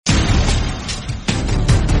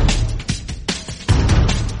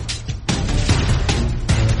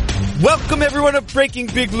Welcome, everyone, to Breaking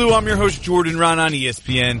Big Blue. I'm your host, Jordan Ron, on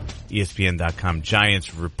ESPN, ESPN.com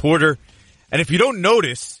Giants reporter. And if you don't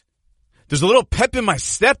notice, there's a little pep in my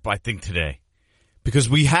step, I think, today. Because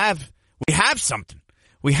we have something.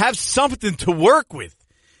 We have something to work with.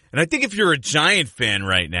 And I think if you're a Giant fan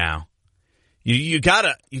right now, you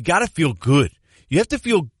gotta feel good. You have to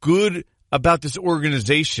feel good about this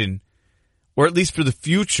organization, or at least for the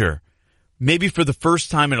future, maybe for the first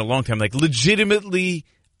time in a long time, like legitimately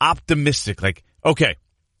optimistic. Like, okay,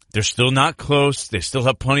 they're still not close. They still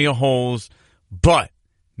have plenty of holes, but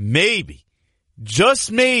maybe,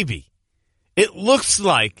 just maybe, it looks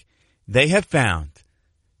like they have found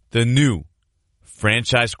the new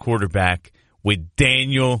franchise quarterback with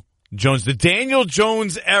Daniel Jones. The Daniel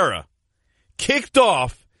Jones era kicked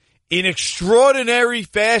off in extraordinary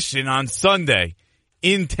fashion on Sunday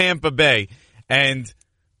in Tampa Bay. And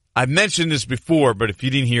I've mentioned this before, but if you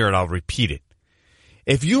didn't hear it, I'll repeat it.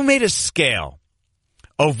 If you made a scale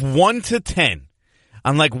of 1 to 10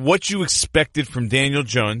 on like what you expected from Daniel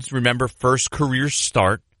Jones, remember, first career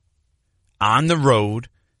start on the road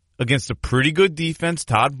against a pretty good defense.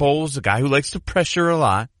 Todd Bowles, a guy who likes to pressure a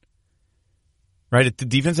lot. Right? The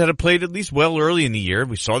defense had played at least well early in the year.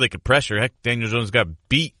 We saw they could pressure. Heck, Daniel Jones got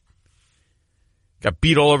beat. Got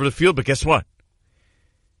beat all over the field, but guess what?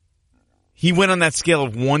 He went on that scale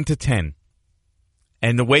of 1 to 10.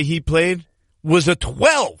 And the way he played was a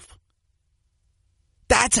 12.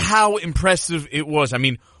 That's how impressive it was. I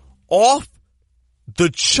mean, off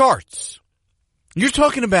the charts. You're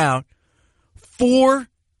talking about 4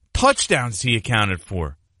 touchdowns he accounted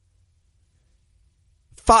for.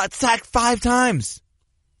 Sacked 5 times.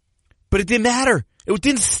 But it didn't matter. It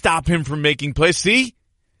didn't stop him from making plays. See?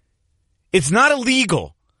 It's not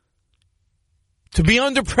illegal to be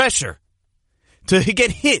under pressure, to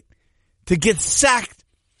get hit, to get sacked,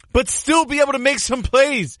 but still be able to make some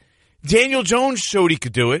plays. Daniel Jones showed he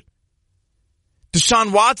could do it.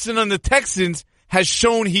 Deshaun Watson on the Texans has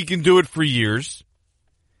shown he can do it for years.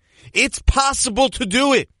 It's possible to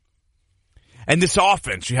do it. And this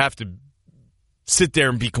offense, you have to sit there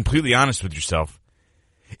and be completely honest with yourself.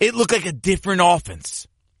 It looked like a different offense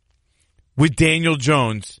with Daniel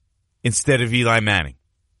Jones instead of Eli Manning.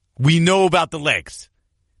 We know about the legs.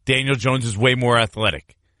 Daniel Jones is way more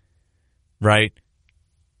athletic, right?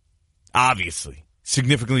 Obviously,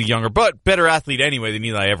 significantly younger, but better athlete anyway than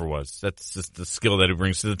Eli ever was. That's just the skill that he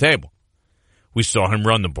brings to the table. We saw him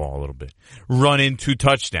run the ball a little bit, run in 2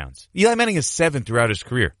 touchdowns. Eli Manning is 7 throughout his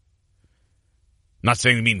career. Not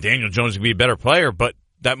saying to mean Daniel Jones can be a better player, but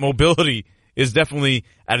that mobility is definitely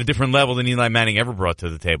at a different level than Eli Manning ever brought to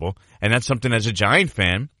the table. And that's something as a Giant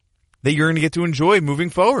fan that you're going to get to enjoy moving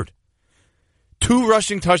forward. 2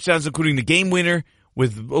 rushing touchdowns, including the game winner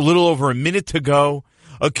with a little over a minute to go.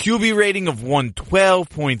 A QB rating of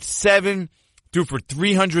 112.7. Threw for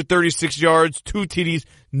 336 yards, 2 TDs,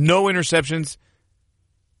 no interceptions.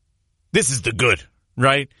 This is the good,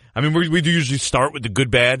 right? I mean, we do usually start with the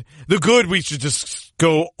good, bad. The good, we should just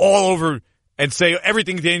go all over and say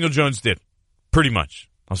everything Daniel Jones did. Pretty much.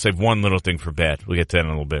 I'll save one little thing for bad. We'll get to that in a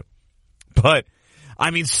little bit. But,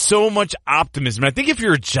 I mean, so much optimism. I think if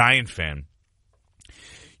you're a Giant fan,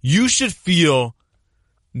 you should feel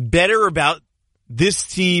better about this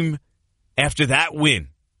team after that win.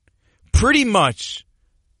 Pretty much,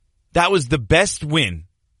 that was the best win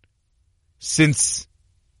since,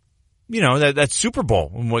 that Super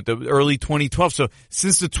Bowl in the early 2012. So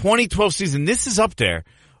since the 2012 season, this is up there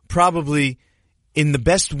probably in the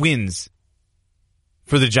best wins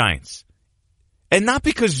for the Giants. And not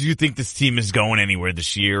because you think this team is going anywhere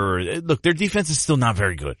this year. Look, their defense is still not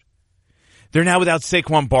very good. They're now without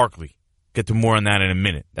Saquon Barkley. Get to more on that in a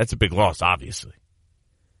minute. That's a big loss, obviously.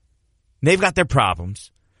 They've got their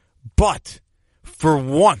problems. But for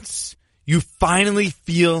once, you finally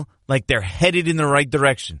feel like they're headed in the right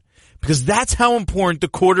direction. Because that's how important the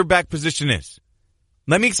quarterback position is.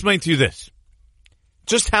 Let me explain to you this.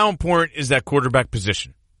 Just how important is that quarterback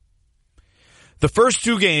position? The first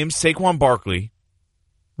 2 games, Saquon Barkley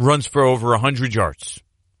runs for over 100 yards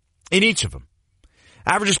in each of them.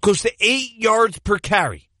 Averages close to 8 yards per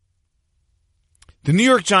carry. The New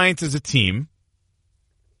York Giants as a team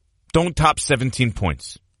don't top 17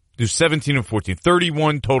 points. Do 17 and 14.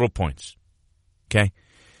 31 total points. Okay?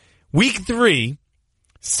 Week 3,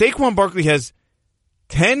 Saquon Barkley has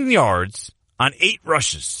 10 yards on 8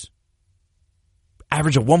 rushes.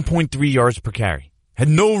 Average of 1.3 yards per carry. Had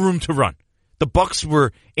no room to run. The Bucs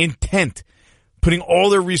were intent, putting all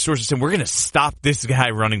their resources in. We're going to stop this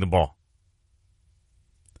guy running the ball.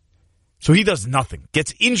 So he does nothing.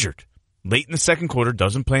 Gets injured late in the second quarter.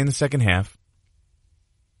 Doesn't play in the second half.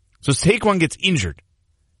 So Saquon gets injured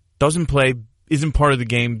doesn't play, isn't part of the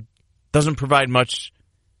game, doesn't provide much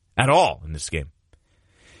at all in this game.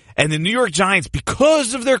 And the New York Giants,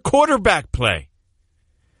 because of their quarterback play,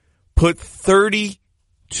 put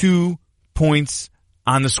 32 points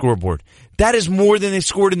on the scoreboard. That is more than they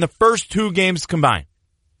scored in the first 2 games combined.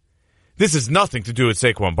 This has nothing to do with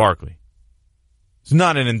Saquon Barkley. It's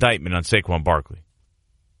not an indictment on Saquon Barkley.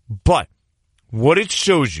 But what it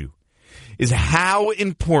shows you is how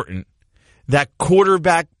important that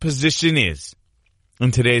quarterback position is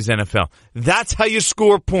in today's NFL. That's how you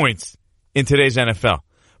score points in today's NFL.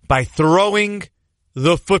 By throwing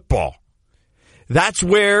the football. That's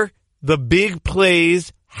where the big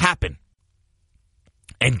plays happen.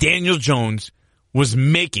 And Daniel Jones was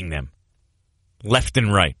making them left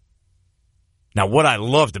and right. Now, what I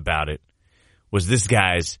loved about it was this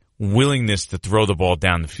guy's willingness to throw the ball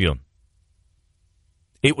down the field.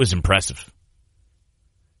 It was impressive.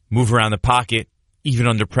 Move around the pocket, even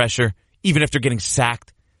under pressure, even after getting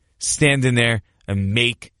sacked, stand in there and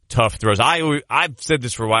make tough throws. I've said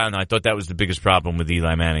this for a while now. I thought that was the biggest problem with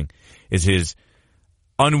Eli Manning, is his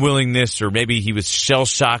unwillingness, or maybe he was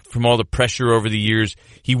shell-shocked from all the pressure over the years.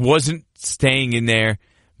 He wasn't staying in there,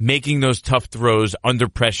 making those tough throws under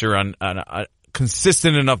pressure on a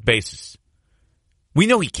consistent enough basis. We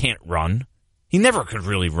know he can't run. He never could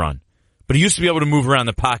really run. But he used to be able to move around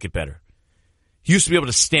the pocket better. He used to be able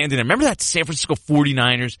to stand in there. Remember that San Francisco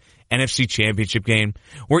 49ers NFC Championship game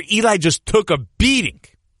where Eli just took a beating?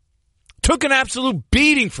 Took an absolute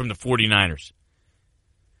beating from the 49ers.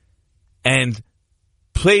 And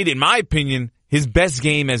played, in my opinion, his best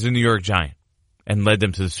game as a New York Giant and led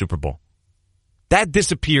them to the Super Bowl. That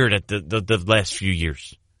disappeared at the last few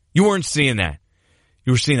years. You weren't seeing that.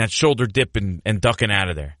 You were seeing that shoulder dip and ducking out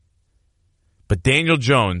of there. But Daniel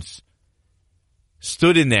Jones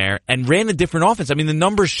stood in there and ran a different offense. I mean, the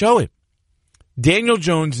numbers show it. Daniel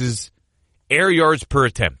Jones's air yards per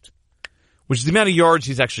attempt, which is the amount of yards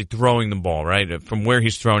he's actually throwing the ball, right? From where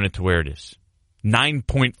he's throwing it to where it is.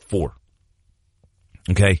 9.4.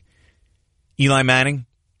 Okay? Eli Manning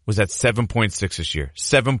was at 7.6 this year.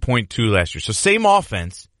 7.2 last year. So same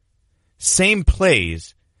offense, same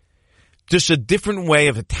plays, just a different way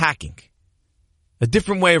of attacking. A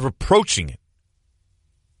different way of approaching it.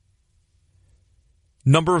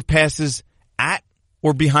 Number of passes at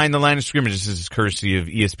or behind the line of scrimmage. This is courtesy of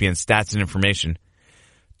ESPN Stats and Information.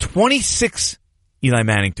 26 Eli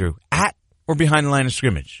Manning threw at or behind the line of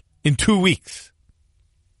scrimmage in 2 weeks.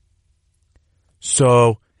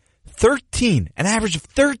 So 13, an average of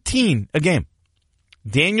 13 a game.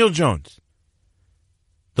 Daniel Jones,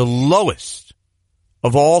 the lowest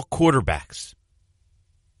of all quarterbacks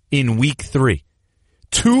in week 3.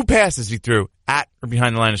 2 passes he threw at or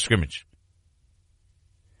behind the line of scrimmage.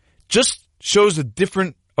 Just shows a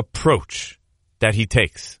different approach that he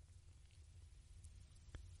takes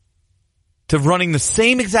to running the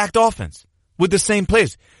same exact offense with the same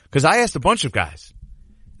plays. Because I asked a bunch of guys,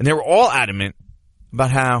 and they were all adamant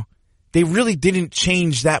about how they really didn't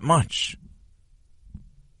change that much.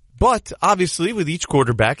 But obviously, with each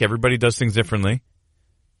quarterback, everybody does things differently.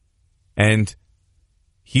 And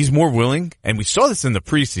he's more willing, and we saw this in the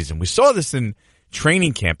preseason. We saw this in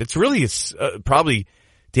training camp. It's really probably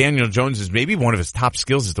Daniel Jones is maybe one of his top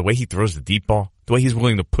skills is the way he throws the deep ball, the way he's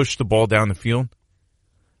willing to push the ball down the field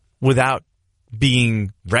without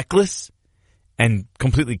being reckless and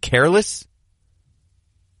completely careless.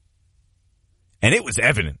 And it was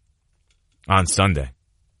evident on Sunday.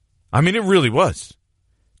 I mean, it really was.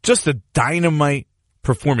 Just a dynamite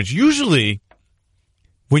performance. Usually,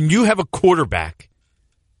 when you have a quarterback,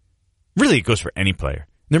 really it goes for any player.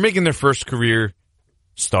 They're making their first career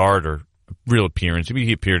start or real appearance. I mean,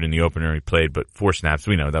 he appeared in the opener, he played, but 4 snaps,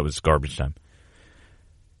 we know that was garbage time.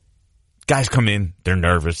 Guys come in, they're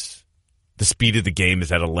nervous. The speed of the game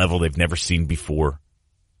is at a level they've never seen before.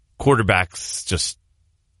 Quarterbacks just,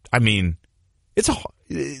 I mean,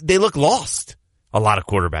 they look lost. A lot of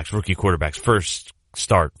quarterbacks, rookie quarterbacks, first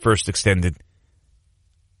start, first extended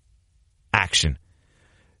action.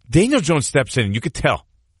 Daniel Jones steps in, and you could tell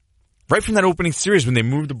right from that opening series when they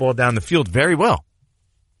moved the ball down the field very well.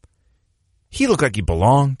 He looked like he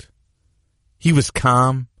belonged. He was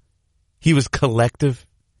calm. He was collective.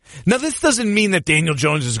 Now, this doesn't mean that Daniel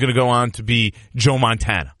Jones is going to go on to be Joe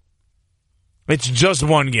Montana. It's just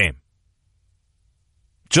one game.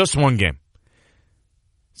 Just one game.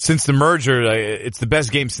 Since the merger, it's the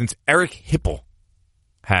best game since Eric Hipple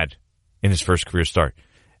had in his first career start.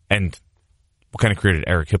 And what kind of career did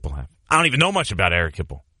Eric Hipple have? I don't even know much about Eric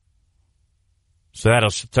Hipple. So that'll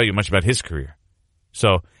tell you much about his career.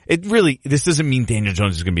 So this doesn't mean Daniel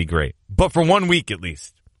Jones is going to be great. But for 1 week at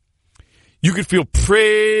least, you could feel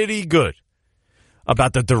pretty good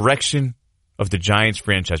about the direction of the Giants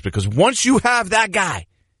franchise, because once you have that guy,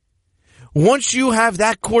 once you have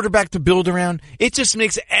that quarterback to build around, it just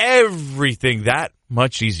makes everything that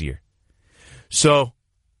much easier. So,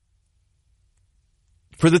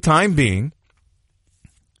 for the time being,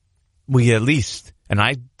 we at least, and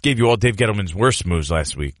I gave you all Dave Gettleman's worst moves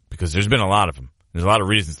last week because there's been a lot of them. There's a lot of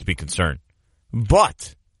reasons to be concerned.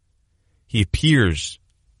 But he appears,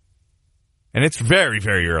 and it's very,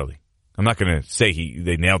 very early. I'm not going to say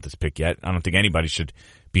they nailed this pick yet. I don't think anybody should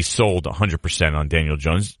be sold 100% on Daniel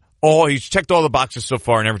Jones. He's checked all the boxes so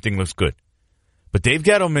far and everything looks good. But Dave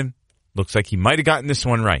Gettleman looks like he might have gotten this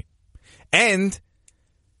one right. And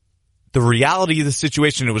the reality of the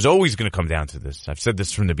situation, it was always going to come down to this. I've said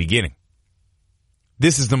this from the beginning.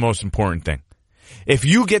 This is the most important thing. If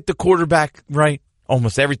you get the quarterback right,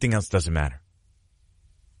 almost everything else doesn't matter.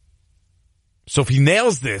 So if he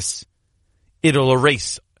nails this, it'll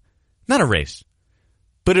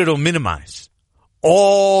but it'll minimize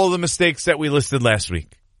all the mistakes that we listed last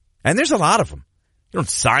week. And there's a lot of them. You don't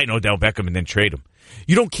sign Odell Beckham and then trade him.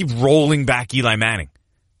 You don't keep rolling back Eli Manning.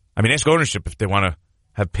 I mean, ask ownership if they want to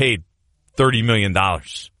have paid $30 million, $40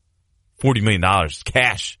 million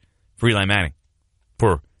cash for Eli Manning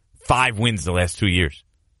for 5 wins the last 2 years.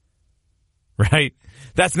 Right?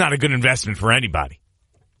 That's not a good investment for anybody.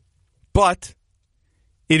 But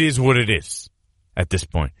it is what it is at this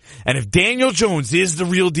point. And if Daniel Jones is the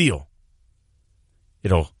real deal,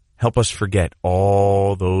 it'll help us forget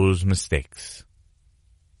all those mistakes.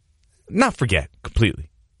 Not forget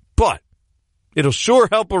completely, but it'll sure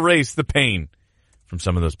help erase the pain from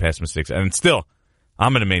some of those past mistakes. And still,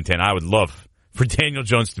 I'm going to maintain I would love for Daniel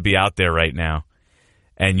Jones to be out there right now,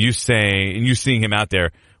 and you seeing him out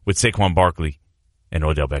there with Saquon Barkley and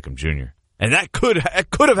Odell Beckham Jr. And that could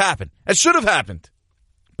have happened. It should have happened,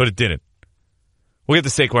 but it didn't. We'll get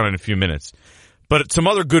to Saquon in a few minutes. But some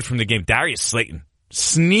other good from the game. Darius Slayton,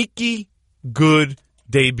 sneaky good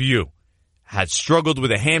debut. Had struggled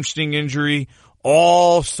with a hamstring injury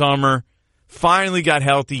all summer. Finally got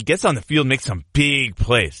healthy. Gets on the field, makes some big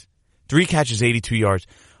plays. 3 catches, 82 yards,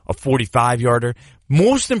 a 45-yarder.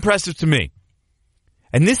 Most impressive to me.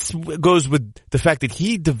 And this goes with the fact that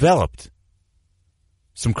he developed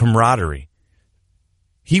some camaraderie.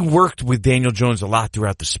 He worked with Daniel Jones a lot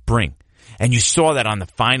throughout the spring. And you saw that on the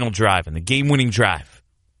final drive, and the game-winning drive.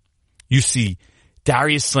 You see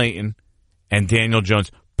Darius Slayton and Daniel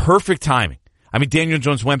Jones. Perfect timing. I mean, Daniel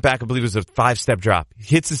Jones went back, I believe it was a 5-step drop.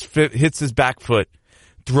 Hits his back foot,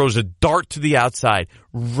 throws a dart to the outside,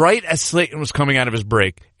 right as Slayton was coming out of his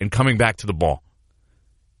break and coming back to the ball.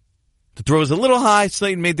 The throw was a little high.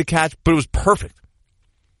 Slayton made the catch, but it was perfect.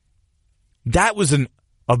 That was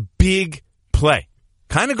a big play.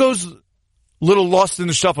 Kind of goes a little lost in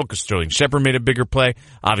the shuffle because Sterling Shepard made a bigger play.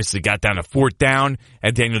 Obviously got down to 4th down,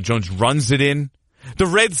 and Daniel Jones runs it in. The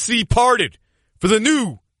Red Sea parted for the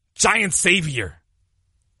new Giant savior.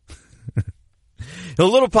 A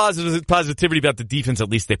little positivity about the defense. At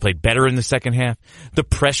least they played better in the second half. The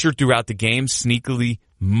pressure throughout the game, sneakily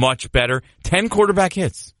much better. 10 quarterback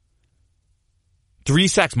hits. 3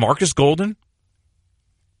 sacks. Marcus Golden,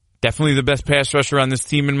 definitely the best pass rusher on this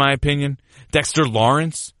team in my opinion. Dexter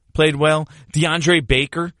Lawrence played well. DeAndre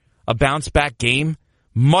Baker, a bounce-back game.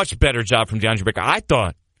 Much better job from DeAndre Baker. I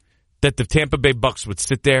thought that the Tampa Bay Bucks would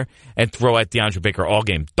sit there and throw at DeAndre Baker all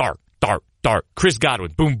game. Dart, dart, dart. Chris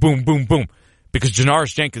Godwin, boom, boom, boom, boom. Because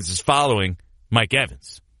Janoris Jenkins is following Mike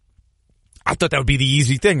Evans. I thought that would be the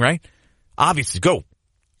easy thing, right? Obviously, go.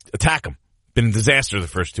 Attack him. Been a disaster the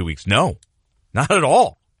first 2 weeks. No, not at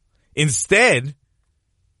all. Instead,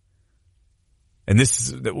 and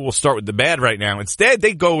we'll start with the bad right now. Instead,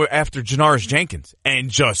 they go after Janoris Jenkins and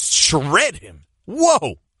just shred him.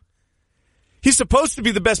 Whoa. He's supposed to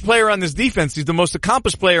be the best player on this defense. He's the most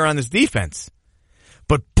accomplished player on this defense.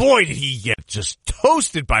 But boy, did he get just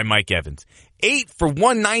toasted by Mike Evans. 8 for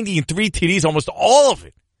 190 and 3 TDs, almost all of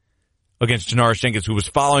it against Janoris Jenkins, who was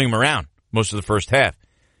following him around most of the first half.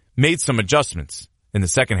 Made some adjustments in the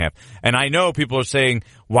second half. And I know people are saying,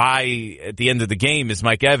 why at the end of the game is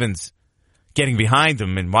Mike Evans getting behind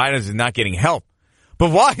him and why is he not getting help?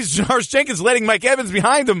 But why is Janoris Jenkins letting Mike Evans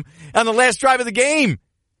behind him on the last drive of the game?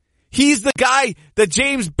 He's the guy that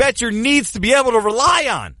James Bettcher needs to be able to rely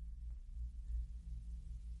on.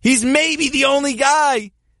 He's maybe the only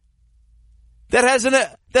guy that has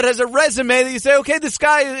a resume that you say, okay, this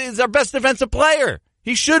guy is our best defensive player.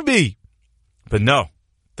 He should be. But no,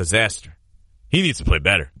 disaster. He needs to play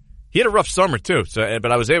better. He had a rough summer too.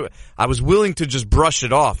 But I was willing to just brush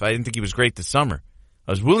it off. I didn't think he was great this summer.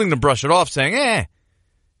 I was willing to brush it off saying,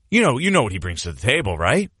 you know what he brings to the table,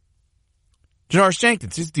 right? Janoris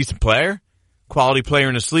Jenkins, he's a decent player, quality player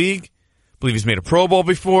in this league. I believe he's made a Pro Bowl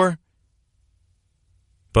before.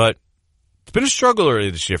 But it's been a struggle early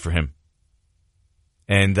this year for him.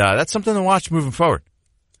 And that's something to watch moving forward.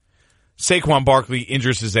 Saquon Barkley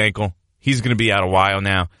injures his ankle. He's going to be out a while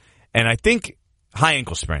now. And I think high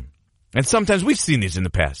ankle sprain. And sometimes we've seen these in the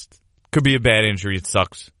past. Could be a bad injury. It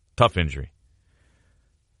sucks. Tough injury.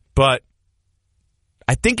 But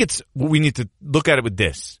I think we need to look at it with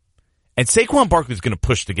this. And Saquon Barkley is going to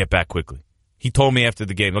push to get back quickly. He told me after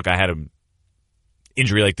the game, look, I had an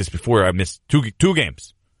injury like this before. I missed two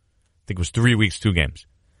games. I think it was 3 weeks, 2 games.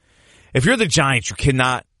 If you're the Giants, you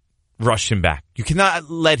cannot rush him back. You cannot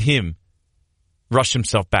let him rush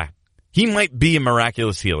himself back. He might be a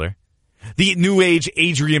miraculous healer. The new age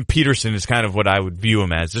Adrian Peterson is kind of what I would view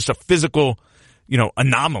him as. Just a physical,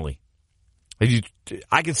 anomaly.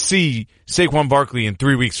 I could see Saquon Barkley in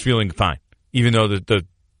 3 weeks feeling fine, even though the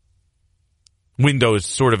window is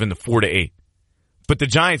sort of in the 4 to 8. But the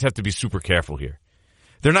Giants have to be super careful here.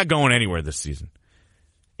 They're not going anywhere this season.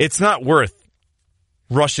 It's not worth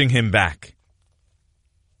rushing him back.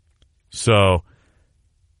 So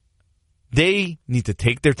they need to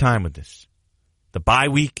take their time with this. The bye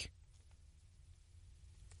week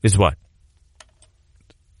is what?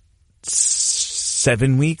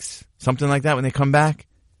 7 weeks? Something like that when they come back?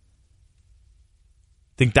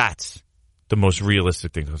 I think that's the most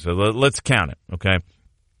realistic thing. So let's count it, okay?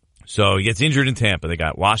 So he gets injured in Tampa. They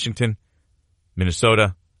got Washington,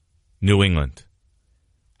 Minnesota, New England.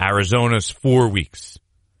 Arizona's 4 weeks.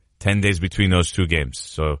 10 days between those 2 games.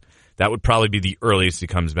 So that would probably be the earliest he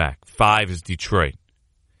comes back. 5 is Detroit.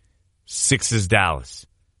 6 is Dallas.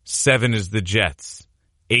 7 is the Jets.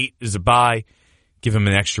 8 is a bye. Give him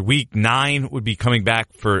an extra week. 9 would be coming back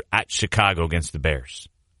at Chicago against the Bears.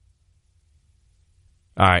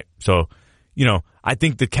 All right. So, I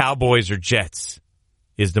think the Cowboys or Jets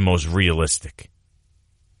is the most realistic.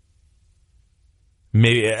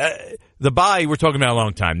 Maybe the bye, we're talking about a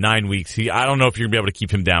long time, 9 weeks. I don't know if you're going to be able to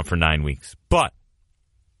keep him down for 9 weeks. But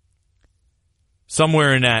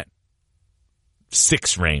somewhere in that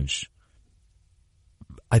 6 range,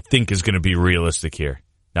 I think is going to be realistic here.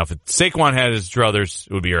 Now, if Saquon had his druthers,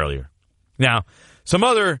 it would be earlier. Now, some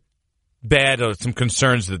other some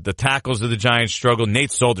concerns that the tackles of the Giants struggle.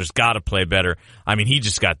 Nate Solder's got to play better. I mean, he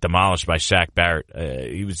just got demolished by Shaq Barrett.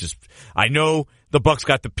 I know the Bucs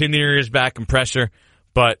got the pin in their ears back and pressure,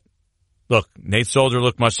 but look, Nate Solder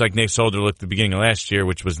looked much like Nate Solder looked at the beginning of last year,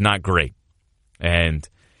 which was not great. And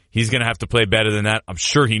he's going to have to play better than that. I'm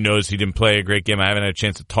sure he knows he didn't play a great game. I haven't had a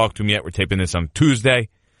chance to talk to him yet. We're taping this on Tuesday,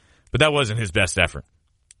 but that wasn't his best effort.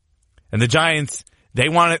 And the Giants, they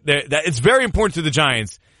want it. It's very important to the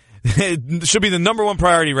Giants. It should be the number one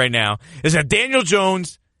priority right now is that Daniel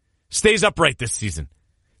Jones stays upright this season,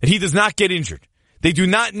 that he does not get injured. They do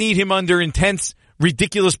not need him under intense,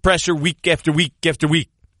 ridiculous pressure week after week after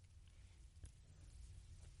week.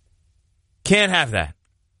 Can't have that.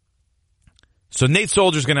 So Nate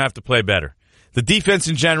Solder's going to have to play better. The defense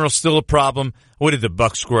in general is still a problem. What did the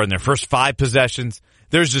Bucs score in their first 5 possessions?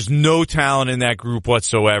 There's just no talent in that group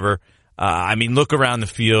whatsoever. Look around the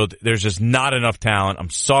field. There's just not enough talent.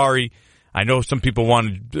 I'm sorry. I know some people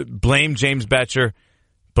want to blame James Bettcher,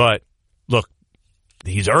 but look,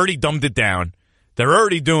 he's already dumbed it down. They're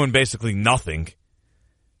already doing basically nothing,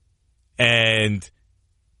 and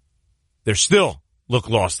they still look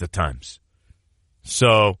lost at times.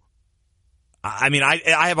 So,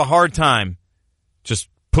 I have a hard time just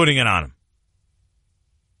putting it on him.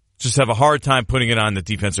 Just have a hard time putting it on the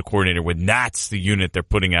defensive coordinator when that's the unit they're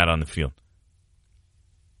putting out on the field.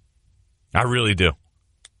 I really do.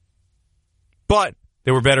 But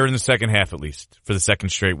they were better in the second half, at least, for the second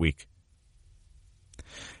straight week.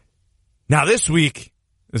 Now this week,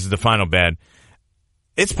 this is the final bad,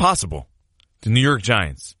 it's possible the New York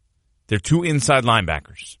Giants, their 2 inside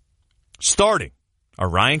linebackers, starting are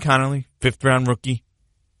Ryan Connolly, 5th-round rookie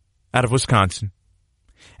out of Wisconsin,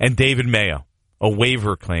 and David Mayo, a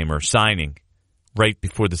waiver claimer signing right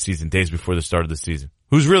before the season, days before the start of the season,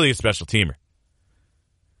 who's really a special teamer.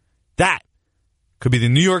 That could be the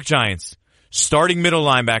New York Giants starting middle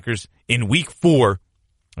linebackers in week 4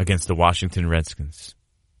 against the Washington Redskins.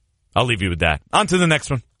 I'll leave you with that. On to the next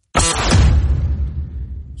one.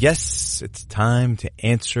 Yes, it's time to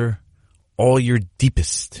answer all your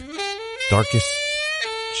deepest, darkest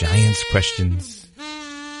Giants questions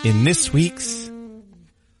in this week's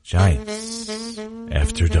Giants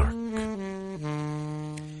After Dark.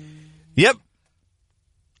 Yep.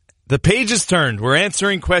 The page is turned. We're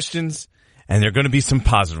answering questions, and there are going to be some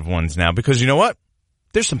positive ones now because you know what?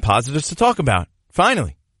 There's some positives to talk about.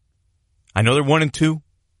 Finally. I know they're 1 and 2.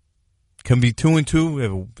 can be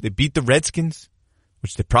 2-2. They beat the Redskins,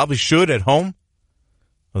 which they probably should at home,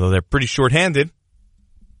 although they're pretty shorthanded.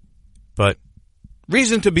 But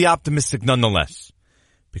reason to be optimistic nonetheless,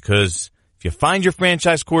 because if you find your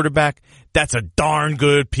franchise quarterback, that's a darn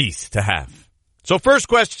good piece to have. So first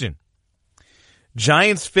question.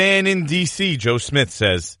 Giants fan in D.C., Joe Smith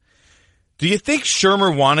says, do you think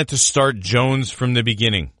Shurmur wanted to start Jones from the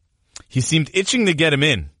beginning? He seemed itching to get him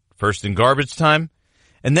in, first in garbage time,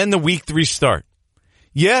 and then the week 3 start.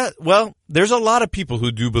 Yeah, well, there's a lot of people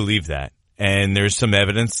who do believe that, and there's some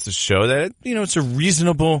evidence to show that, it's a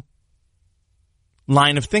reasonable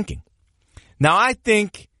line of thinking. Now, I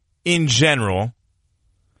think, in general,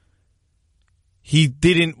 he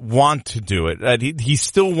didn't want to do it. He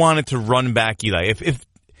still wanted to run back Eli.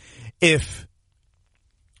 If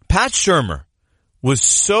Pat Shurmur was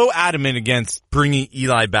so adamant against bringing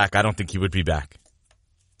Eli back, I don't think he would be back.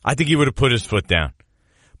 I think he would have put his foot down.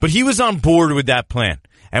 But he was on board with that plan.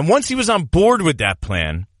 And once he was on board with that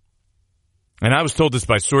plan, and I was told this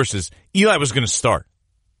by sources, Eli was going to start.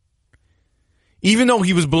 Even though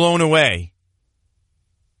he was blown away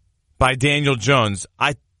by Daniel Jones,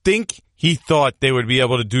 I think he thought they would be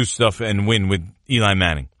able to do stuff and win with Eli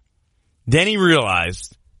Manning. Then he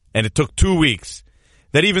realized, and it took 2 weeks,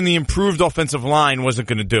 that even the improved offensive line wasn't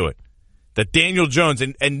going to do it. That Daniel Jones,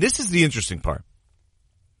 and this is the interesting part.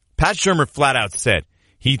 Pat Shurmur flat out said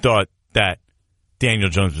he thought that Daniel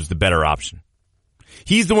Jones was the better option.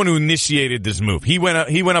 He's the one who initiated this move. He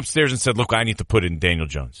went upstairs and said, look, I need to put in Daniel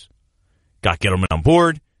Jones. Got Gettleman on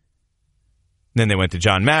board. Then they went to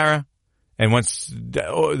John Mara. And once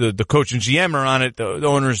the coach and GM are on it, the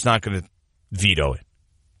owner's not going to veto it.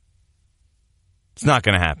 It's not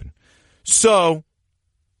going to happen. So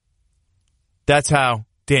that's how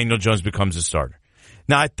Daniel Jones becomes a starter.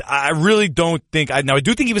 Now, I really don't think... I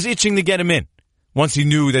do think he was itching to get him in once he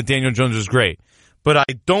knew that Daniel Jones was great. But I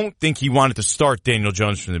don't think he wanted to start Daniel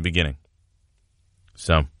Jones from the beginning.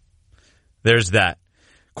 So, there's that.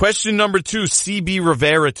 Question number 2, CB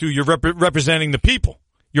Rivera 2. You're representing the people.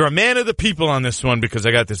 You're a man of the people on this one because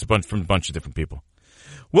I got this from a bunch of different people.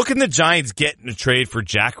 What can the Giants get in a trade for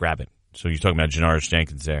Jackrabbit? So you're talking about Janoris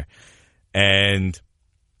Jenkins there. And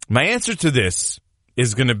my answer to this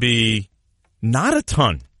is going to be not a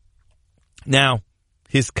ton. Now,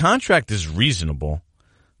 his contract is reasonable,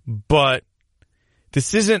 but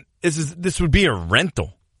this would be a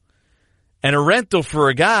rental. And a rental for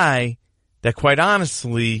a guy that, quite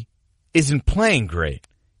honestly, isn't playing great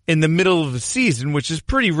in the middle of the season, which is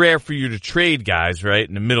pretty rare for you to trade guys, right,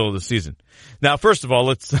 in the middle of the season. Now, first of all,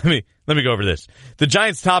 let me go over this. The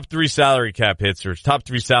Giants' top 3 salary cap hits, or top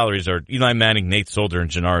 3 salaries, are Eli Manning, Nate Solder, and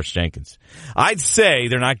Janoris Jenkins. I'd say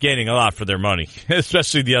they're not getting a lot for their money,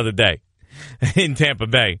 especially the other day in Tampa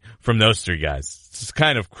Bay from those 3 guys. It's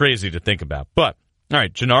kind of crazy to think about. But, all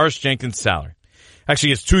right, Janoris Jenkins' salary. Actually,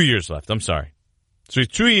 he has 2 years left. I'm sorry. So he's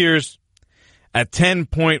 2 years at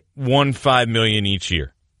 $10.15 million each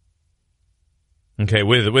year. Okay,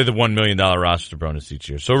 with a $1 million roster bonus each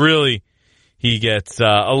year. So really, he gets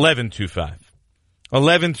 $11.25.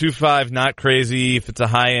 $11.25, not crazy if it's a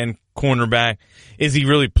high-end cornerback. Is he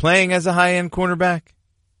really playing as a high-end cornerback?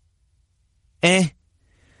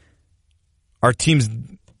 Are teams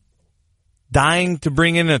dying to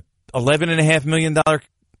bring in a $11.5 million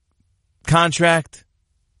contract,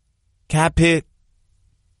 cap hit,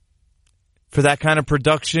 for that kind of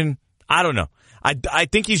production? I don't know. I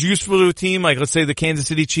think he's useful to a team like, let's say, the Kansas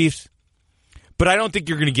City Chiefs, but I don't think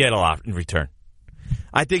you're going to get a lot in return.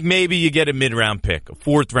 I think maybe you get a mid-round pick, a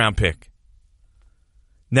 4th-round pick.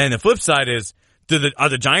 Then the flip side is, are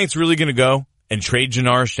the Giants really going to go and trade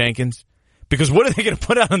Janoris Jenkins? Because what are they going to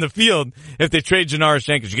put out on the field if they trade Janoris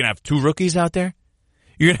Jenkins? You're going to have 2 rookies out there?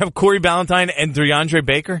 You're going to have Corey Ballantyne and DeAndre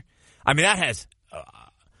Baker? I mean, that has...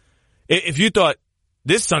 if you thought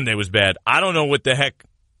this Sunday was bad, I don't know what the heck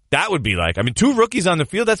that would be like. I mean, 2 rookies on the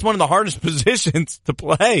field, that's one of the hardest positions to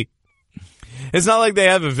play. It's not like they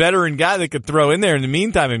have a veteran guy they could throw in there in the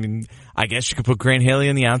meantime. I mean, I guess you could put Grant Haley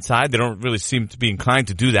on the outside. They don't really seem to be inclined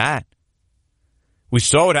to do that. We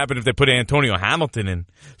saw what happened if they put Antonio Hamilton in.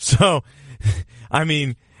 So, I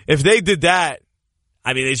mean, if they did that,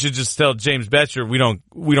 I mean, they should just tell James Betcher, we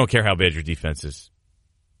don't care how bad your defense is.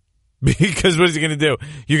 Because what is he going to do?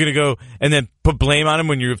 You're going to go and then put blame on him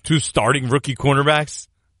when you have 2 starting rookie cornerbacks?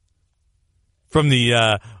 From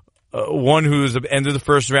the one who's at the end of the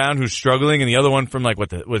first round who's struggling, and the other one from like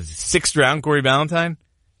the 6th round, Corey Ballantyne?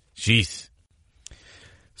 Jeez.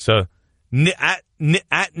 So at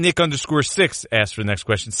Nick_6 asked for the next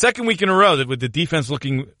question. 2nd week in a row with the defense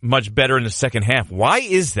looking much better in the second half. Why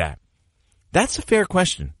is that? That's a fair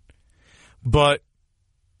question. But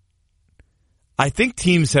I think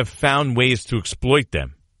teams have found ways to exploit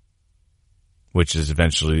them, which is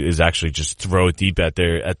actually just throw it deep get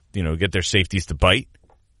their safeties to bite,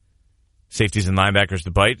 safeties and linebackers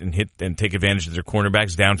to bite and hit and take advantage of their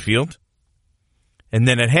cornerbacks downfield. And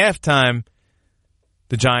then at halftime,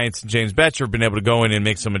 the Giants and James Bettcher have been able to go in and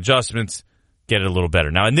make some adjustments, get it a little better.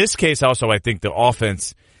 Now, in this case, also, I think the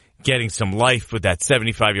offense getting some life with that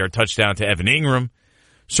 75-yard touchdown to Evan Ingram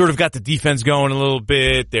sort of got the defense going a little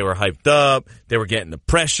bit. They were hyped up. They were getting the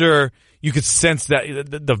pressure. You could sense that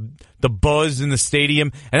the buzz in the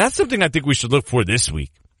stadium. And that's something I think we should look for this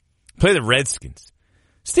week. Play the Redskins.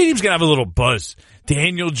 Stadium's going to have a little buzz.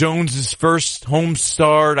 Daniel Jones' first home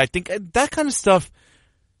start. I think that kind of stuff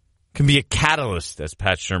can be a catalyst, as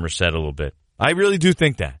Pat Shurmur said a little bit. I really do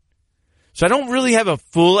think that. So I don't really have a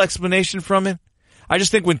full explanation from it. I just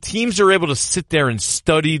think when teams are able to sit there and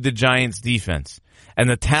study the Giants' defense and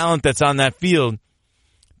the talent that's on that field,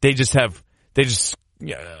 Bruce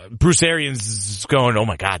Arians is going, oh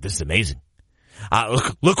my God, this is amazing.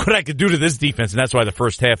 Look what I could do to this defense. And that's why the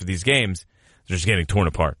first half of these games, they're just getting torn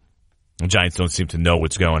apart. The Giants don't seem to know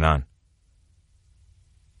what's going on.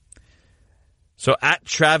 So at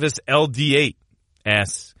Travis LD8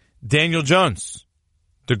 asks, Daniel Jones,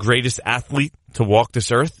 the greatest athlete to walk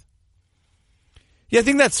this earth? Yeah, I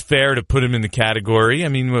think that's fair to put him in the category. I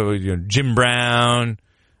mean, Jim Brown,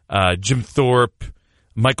 Jim Thorpe,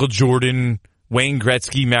 Michael Jordan, Wayne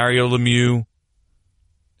Gretzky, Mario Lemieux,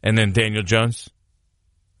 and then Daniel Jones.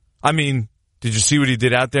 I mean, did you see what he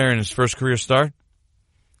did out there in his first career start?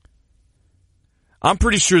 I'm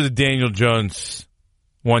pretty sure that Daniel Jones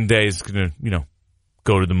one day is going to,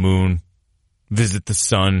 go to the moon, visit the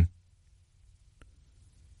sun,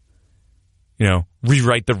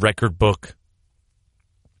 rewrite the record book,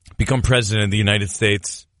 become president of the United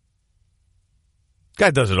States. Guy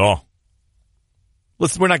does it all.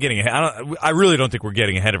 We're not getting ahead. I really don't think we're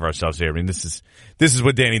getting ahead of ourselves here. I mean, this is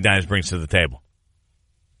what Danny Dimes brings to the table.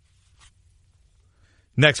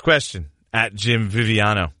 Next question at Jim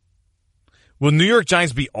Viviano. Will New York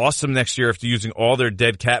Giants be awesome next year after using all their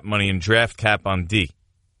dead cap money and draft cap on D?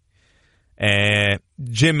 And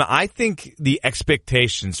Jim, I think the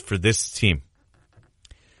expectations for this team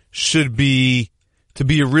should be to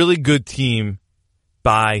be a really good team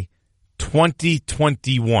by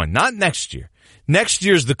 2021, not next year. Next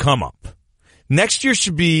year's the come up. Next year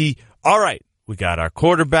should be, all right, we got our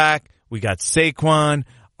quarterback, we got Saquon,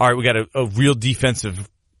 all right, we got a real defensive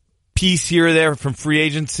piece here or there from free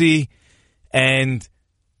agency, and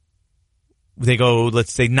they go,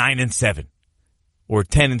 let's say 9-7 or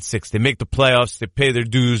 10-6. They make the playoffs, they pay their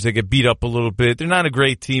dues, they get beat up a little bit. They're not a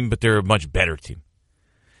great team, but they're a much better team.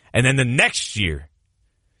 And then the next year,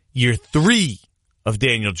 year 3 of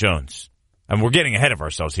Daniel Jones. And we're getting ahead of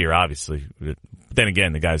ourselves here, obviously. But then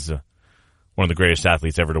again, the guy's one of the greatest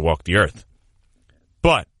athletes ever to walk the earth.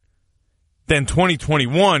 But then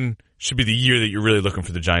 2021 should be the year that you're really looking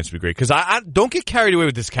for the Giants to be great. Because I don't get carried away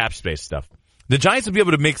with this cap space stuff. The Giants will be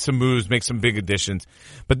able to make some moves, make some big additions.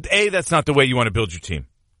 But A, that's not the way you want to build your team.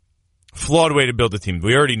 Flawed way to build a team.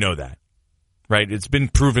 We already know that. Right? It's been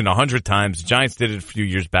proven 100 times. The Giants did it a few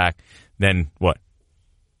years back. Then what?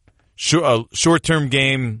 A short-term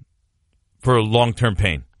game for long-term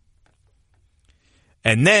pain.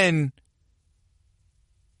 And then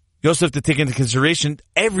you also have to take into consideration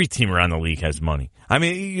every team around the league has money. I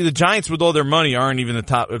mean, the Giants with all their money aren't even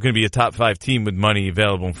are going to be a top 5 team with money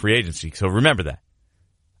available in free agency. So remember that.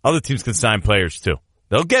 Other teams can sign players too.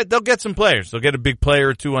 They'll get some players. They'll get a big player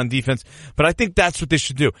or two on defense. But I think that's what they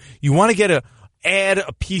should do. You want to add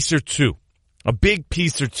a piece or two, a big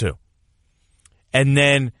piece or two, and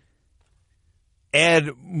then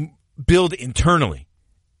build internally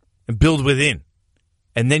and build within.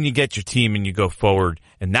 And then you get your team and you go forward.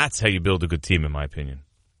 And that's how you build a good team, in my opinion.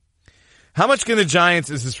 How much can the Giants,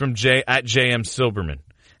 this is from at JM Silberman,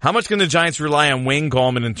 how much can the Giants rely on Wayne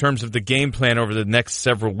Gallman in terms of the game plan over the next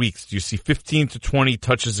several weeks? Do you see 15 to 20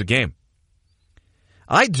 touches a game?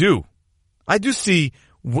 I do. I do see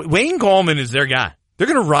Wayne Gallman is their guy. They're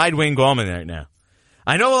going to ride Wayne Gallman right now.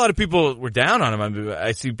 I know a lot of people were down on him.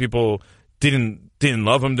 I see people didn't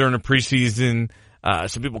love him during the preseason.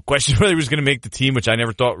 Some people questioned whether he was going to make the team, which I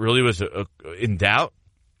never thought really was in doubt.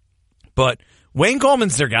 But Wayne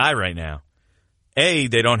Gallman's their guy right now. A,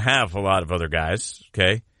 they don't have a lot of other guys,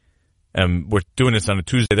 okay? We're doing this on a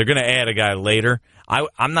Tuesday. They're going to add a guy later.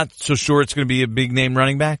 I'm not so sure it's going to be a big-name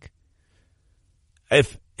running back.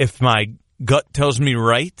 If my gut tells me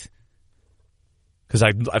right, because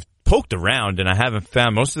I've poked around and I haven't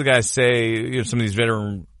found, most of the guys say, some of these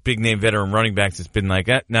big-name veteran running backs, it's been like,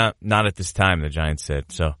 no, not at this time, the Giants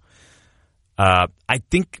said. So I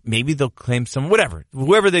think maybe they'll claim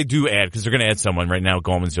whoever they do add, because they're going to add someone. Right now,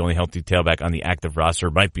 Gallman's the only healthy tailback on the active roster.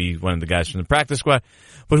 It might be one of the guys from the practice squad.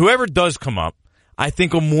 But whoever does come up, I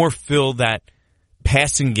think will more fill that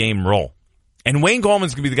passing game role. And Wayne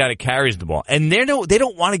Gallman's going to be the guy that carries the ball. And they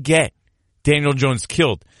don't want to get Daniel Jones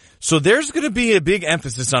killed. So there's going to be a big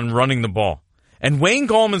emphasis on running the ball. And Wayne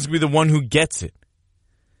Gallman's going to be the one who gets it.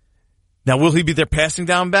 Now, will he be their passing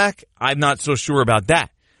down back? I'm not so sure about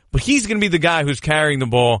that. But he's going to be the guy who's carrying the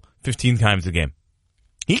ball 15 times a game.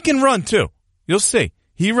 He can run, too. You'll see.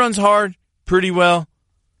 He runs hard, pretty well,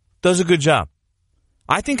 does a good job.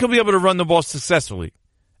 I think he'll be able to run the ball successfully,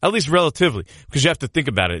 at least relatively, because you have to think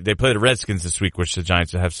about it. They play the Redskins this week, which the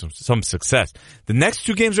Giants will have some success. The next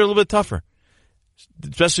two games are a little bit tougher,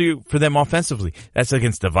 especially for them offensively. That's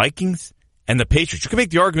against the Vikings and the Patriots. You can make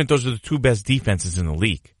the argument those are the two best defenses in the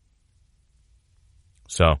league.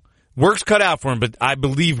 So, work's cut out for him, but I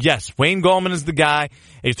believe, yes, Wayne Gallman is the guy.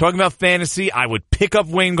 And you're talking about fantasy, I would pick up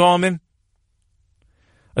Wayne Gallman,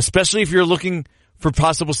 especially if you're looking for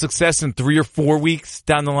possible success in 3 or 4 weeks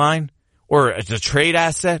down the line, or as a trade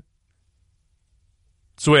asset.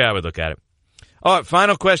 That's the way I would look at it. All right,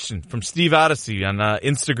 final question from Steve Odyssey on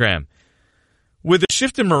Instagram. With the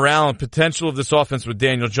shift in morale and potential of this offense with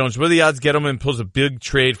Daniel Jones, what are the odds Gettleman pulls a big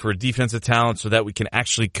trade for a defensive talent so that we can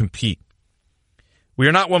actually compete? We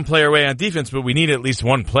are not one player away on defense, but we need at least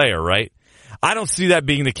one player, right? I don't see that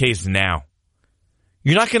being the case now.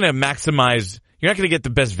 You're not going to get the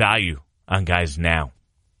best value on guys now.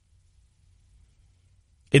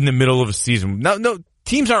 In the middle of a season. No,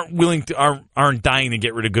 teams aren't dying to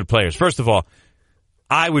get rid of good players. First of all,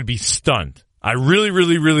 I would be stunned. I really,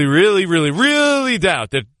 really, really, really, really, really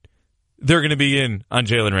doubt that they're going to be in on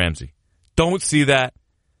Jalen Ramsey. Don't see that.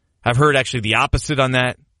 I've heard actually the opposite on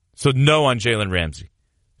that. So no on Jalen Ramsey,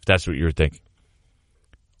 if that's what you were thinking.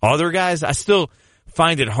 Other guys, I still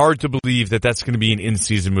find it hard to believe that that's going to be an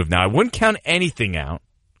in-season move. Now, I wouldn't count anything out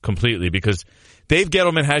completely because Dave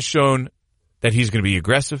Gettleman has shown that he's going to be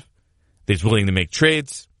aggressive, that he's willing to make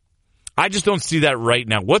trades. I just don't see that right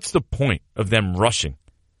now. What's the point of them rushing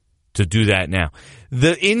to do that now?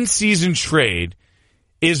 The in-season trade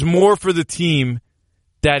is more for the team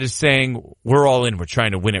that is saying, we're all in, we're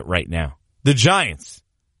trying to win it right now. The Giants.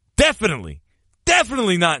 Definitely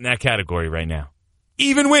not in that category right now.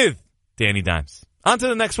 Even with Danny Dimes. On to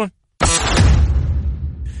the next one.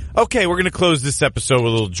 Okay, we're going to close this episode with a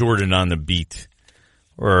little Jordan on the beat.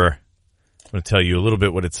 I'm going to tell you a little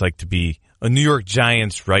bit what it's like to be a New York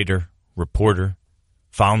Giants writer, reporter,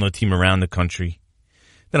 following the team around the country.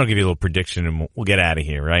 Then I'll give you a little prediction and we'll get out of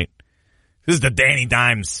here, right? This is the Danny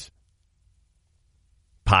Dimes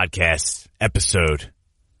podcast episode.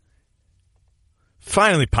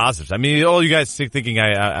 Finally positives. I mean, all you guys thinking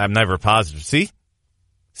I'm never positive. See?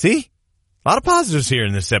 A lot of positives here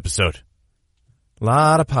in this episode. A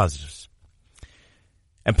lot of positives.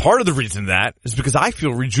 And part of the reason that is because I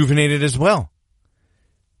feel rejuvenated as well.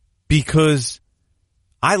 Because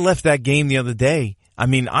I left that game the other day. I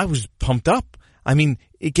mean, I was pumped up. I mean,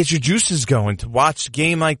 it gets your juices going to watch a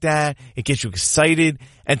game like that. It gets you excited.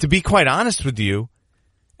 And to be quite honest with you,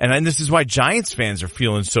 and this is why Giants fans are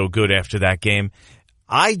feeling so good after that game.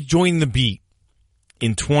 I joined the beat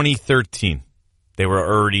in 2013. They were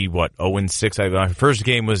already, 0-6. My first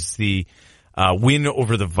game was the win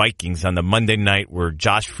over the Vikings on the Monday night where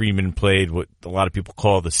Josh Freeman played what a lot of people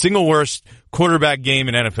call the single worst quarterback game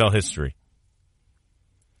in NFL history.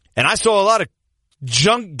 And I saw a lot of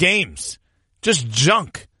junk games, just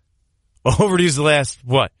junk, over these last,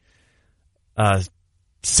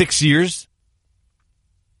 6 years?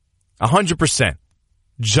 100%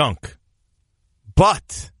 junk.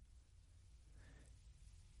 But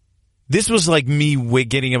this was like me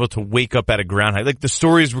getting able to wake up at a ground high. Like the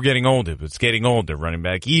stories were getting older. It's getting older. Running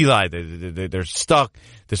back Eli, they're stuck.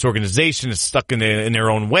 This organization is stuck in their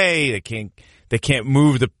own way. They can't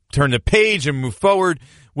turn the page and move forward,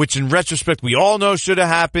 which in retrospect we all know should have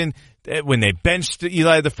happened. When they benched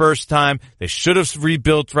Eli the first time, they should have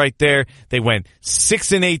rebuilt right there. They went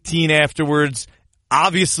 6-18 afterwards.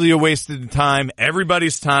 Obviously a waste of time,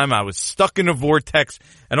 everybody's time. I was stuck in a vortex,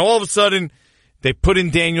 and all of a sudden, they put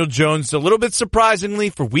in Daniel Jones a little bit surprisingly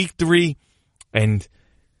for week 3, and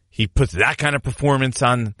he puts that kind of performance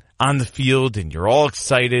on the field, and you're all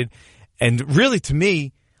excited. And really, to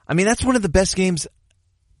me, I mean, that's one of the best games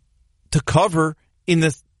to cover in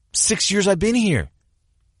the 6 years I've been here.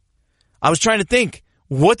 I was trying to think,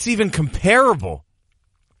 what's even comparable?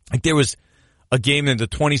 Like there was a game in the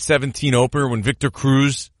 2017 opener when Victor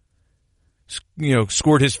Cruz,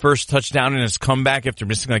 scored his first touchdown in his comeback after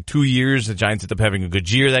missing 2 years. The Giants ended up having a good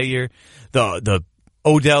year that year. The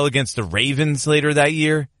Odell against the Ravens later that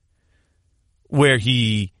year, where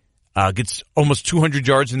he gets almost 200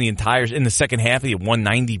 yards in the second half. He had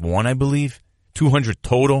 191, I believe, 200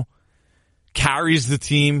 total. Carries the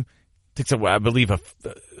team, takes I believe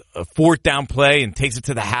a fourth down play and takes it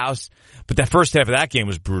to the house. But that first half of that game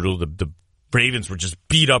was brutal. The Ravens were just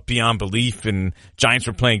beat up beyond belief, and Giants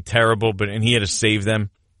were playing terrible, and he had to save them.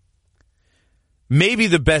 Maybe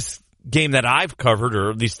the best game that I've covered, or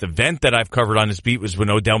at least event that I've covered on this beat, was when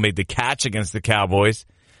Odell made the catch against the Cowboys.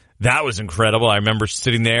 That was incredible. I remember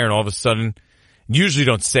sitting there, and all of a sudden, usually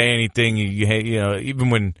don't say anything. You know, even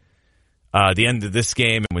when the end of this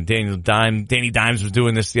game, and when Danny Dimes was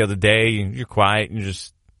doing this the other day, you're quiet and you're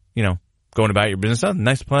just, you know, going about your business. Oh,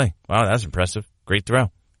 nice play. Wow, that's impressive. Great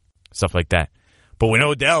throw. Stuff like that. But when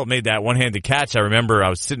Odell made that one-handed catch, I remember I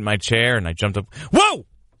was sitting in my chair and I jumped up. Whoa!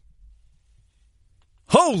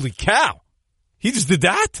 Holy cow! He just did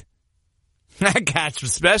that? That catch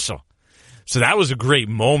was special. So that was a great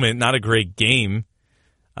moment, not a great game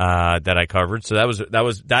that I covered. So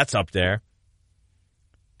that's up there.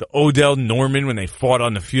 The Odell Norman, when they fought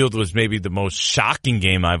on the field, was maybe the most shocking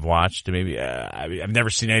game I've watched. Maybe I've never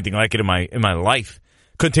seen anything like it in my life.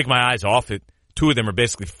 Couldn't take my eyes off it. Two of them are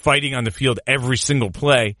basically fighting on the field every single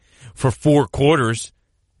play for 4 quarters,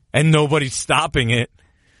 and nobody's stopping it.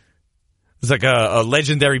 It's like a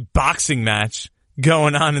legendary boxing match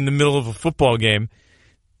going on in the middle of a football game.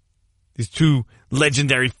 These two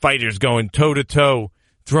legendary fighters going toe-to-toe,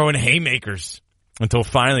 throwing haymakers, until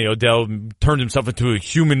finally Odell turned himself into a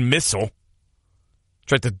human missile,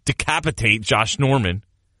 tried to decapitate Josh Norman.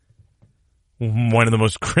 One of the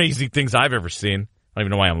most crazy things I've ever seen. I don't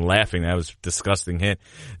even know why I'm laughing. That was a disgusting hit.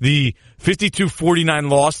 The 52-49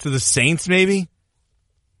 loss to the Saints, maybe,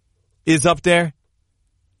 is up there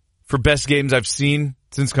for best games I've seen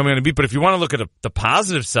since coming on the beat. But if you want to look at the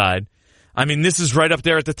positive side, I mean, this is right up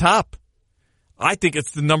there at the top. I think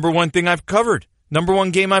it's the number one thing I've covered. Number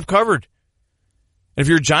one game I've covered. And if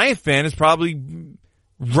you're a Giant fan, it's probably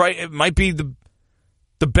right. It might be the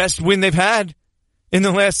best win they've had in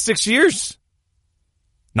the last 6 years.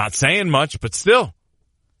 Not saying much, but still.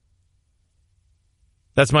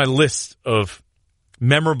 That's my list of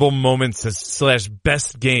memorable moments /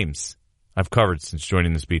 best games I've covered since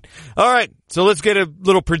joining this beat. All right, so let's get a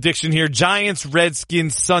little prediction here. Giants,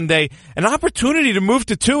 Redskins, Sunday. An opportunity to move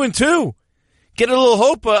to 2-2. Get a little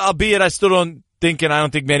hope, albeit I still don't think, and I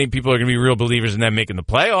don't think many people are going to be real believers in them making the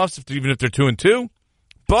playoffs, even if they're 2-2.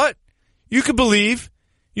 But you could believe.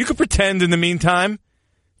 You could pretend in the meantime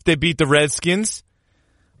if they beat the Redskins.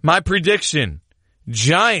 My prediction,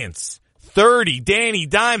 Giants, 30. Danny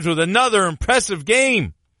Dimes with another impressive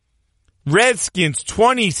game. Redskins,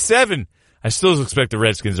 27. I still expect the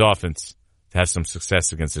Redskins offense to have some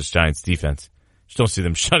success against this Giants defense. Just don't see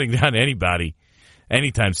them shutting down anybody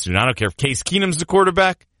anytime soon. I don't care if Case Keenum's the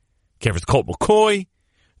quarterback. Care if it's Colt McCoy,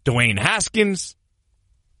 Dwayne Haskins.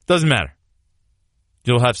 Doesn't matter.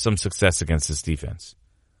 You'll have some success against this defense.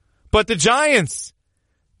 But the Giants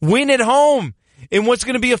win at home in what's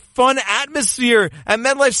going to be a fun atmosphere at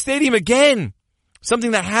MetLife Stadium again.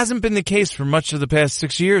 Something that hasn't been the case for much of the past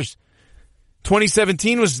 6 years.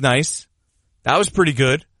 2017 was nice. That was pretty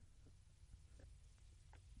good.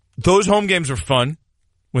 Those home games were fun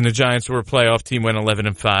when the Giants were a playoff team, went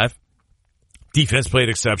 11-5. Defense played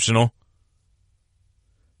exceptional.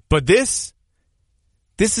 But this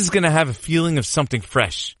is going to have a feeling of something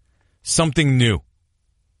fresh, something new.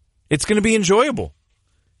 It's going to be enjoyable.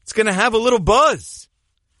 It's going to have a little buzz.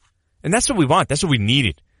 And that's what we want. That's what we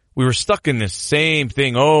needed. We were stuck in this same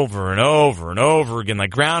thing over and over and over again,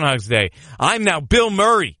 like Groundhog's Day. I'm now Bill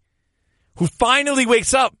Murray, who finally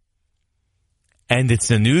wakes up. And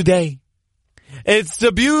it's a new day. It's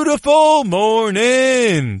a beautiful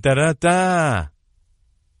morning. Da-da-da.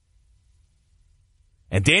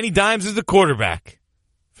 And Danny Dimes is the quarterback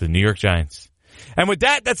for the New York Giants. And with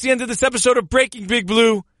that, that's the end of this episode of Breaking Big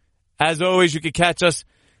Blue. As always, you can catch us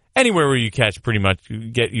anywhere where you catch pretty much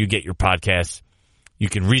you get your podcasts. You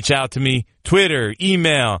can reach out to me, Twitter,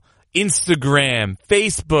 email, Instagram,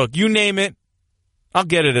 Facebook, you name it. I'll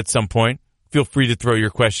get it at some point. Feel free to throw your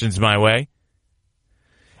questions my way.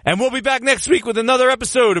 And we'll be back next week with another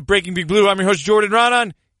episode of Breaking Big Blue. I'm your host, Jordan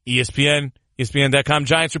Raanan, ESPN, ESPN.com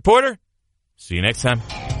Giants reporter. See you next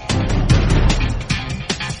time.